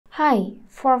Hi,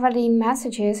 forwarding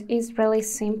messages is really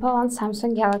simple on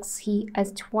Samsung Galaxy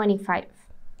S25.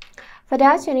 For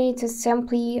that, you need to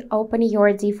simply open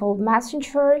your default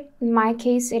messenger. In my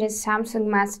case, it is Samsung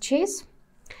Messages.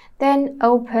 Then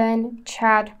open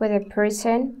Chat with a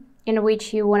person in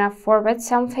which you want to forward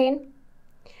something.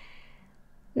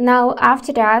 Now,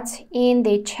 after that, in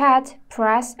the chat,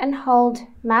 press and hold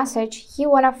message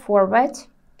you want to forward,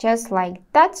 just like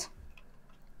that,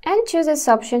 and choose this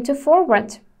option to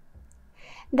forward.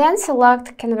 Then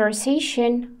select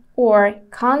conversation or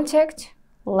contact,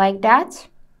 like that.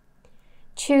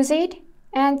 Choose it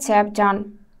and tap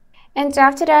done. And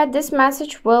after that, this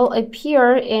message will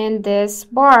appear in this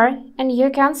bar and you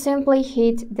can simply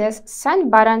hit this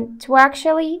send button to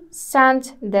actually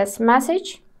send this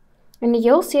message. And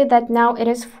you'll see that now it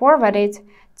is forwarded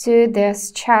to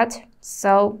this chat.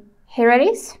 So here it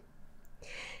is.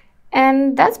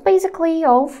 And that's basically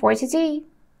all for today.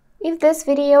 If this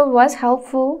video was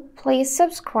helpful, please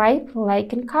subscribe,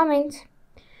 like and comment.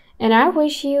 And I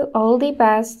wish you all the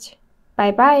best.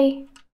 Bye bye.